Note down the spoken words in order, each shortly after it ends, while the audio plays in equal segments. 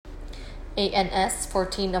ANS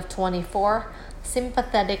 14 of 24,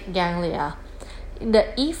 sympathetic ganglia. In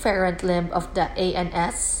the efferent limb of the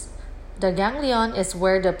ANS, the ganglion is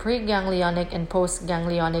where the preganglionic and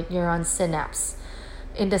postganglionic neurons synapse.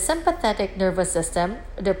 In the sympathetic nervous system,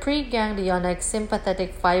 the preganglionic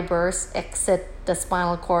sympathetic fibers exit the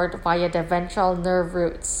spinal cord via the ventral nerve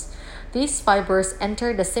roots. These fibers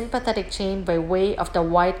enter the sympathetic chain by way of the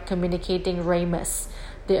white communicating ramus.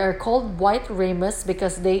 They are called white ramus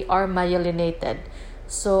because they are myelinated.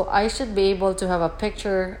 So I should be able to have a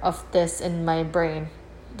picture of this in my brain,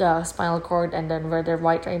 the spinal cord, and then where the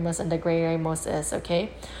white ramus and the gray ramus is,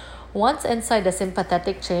 okay? Once inside the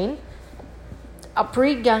sympathetic chain, a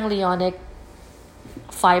preganglionic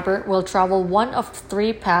fiber will travel one of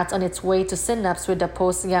three paths on its way to synapse with the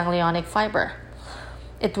postganglionic fiber.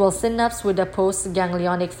 It will synapse with the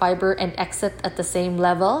postganglionic fiber and exit at the same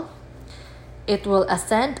level. It will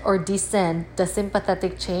ascend or descend the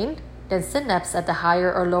sympathetic chain, then synapse at a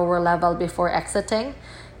higher or lower level before exiting.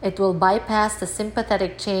 It will bypass the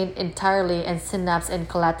sympathetic chain entirely and synapse in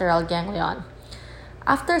collateral ganglion.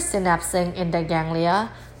 After synapsing in the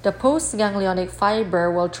ganglia, the postganglionic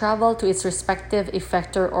fiber will travel to its respective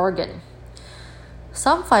effector organ.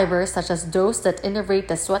 Some fibers, such as those that innervate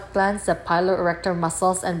the sweat glands, the piloerector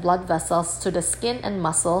muscles, and blood vessels to the skin and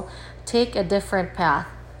muscle, take a different path.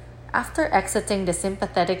 After exiting the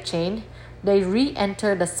sympathetic chain, they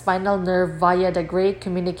re-enter the spinal nerve via the gray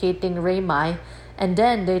communicating rami, and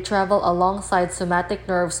then they travel alongside somatic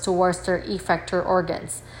nerves towards their effector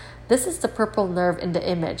organs. This is the purple nerve in the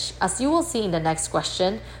image. As you will see in the next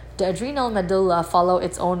question, the adrenal medulla follow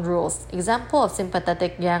its own rules. Example of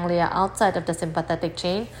sympathetic ganglia outside of the sympathetic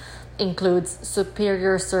chain includes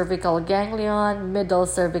superior cervical ganglion, middle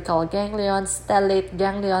cervical ganglion, stellate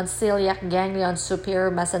ganglion, celiac ganglion, superior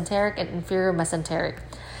mesenteric, and inferior mesenteric.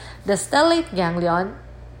 The stellate ganglion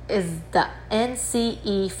is the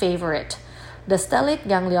NCE favorite. The stellate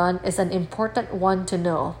ganglion is an important one to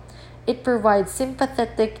know. It provides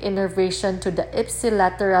sympathetic innervation to the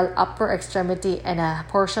ipsilateral upper extremity and a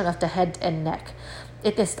portion of the head and neck.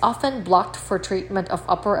 It is often blocked for treatment of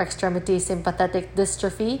upper extremity sympathetic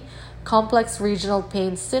dystrophy, complex regional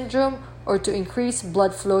pain syndrome, or to increase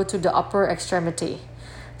blood flow to the upper extremity.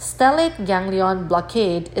 Stellate ganglion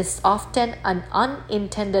blockade is often an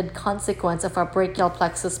unintended consequence of a brachial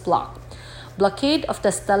plexus block. Blockade of the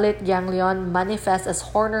stellate ganglion manifests as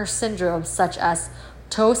Horner syndrome such as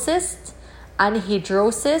ptosis,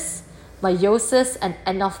 anhidrosis, meiosis, and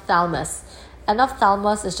enophthalmos.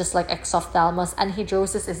 Enophthalmos is just like exophthalmos.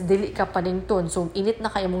 Anhidrosis is dili ka panington. So, init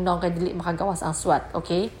na kayo mong naong kay dili makagawas ang sweat.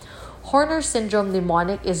 Okay? Horner syndrome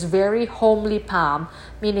mnemonic is very homely PAM,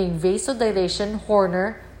 meaning vasodilation,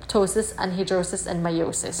 Horner, ptosis, anhidrosis, and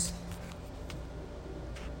meiosis.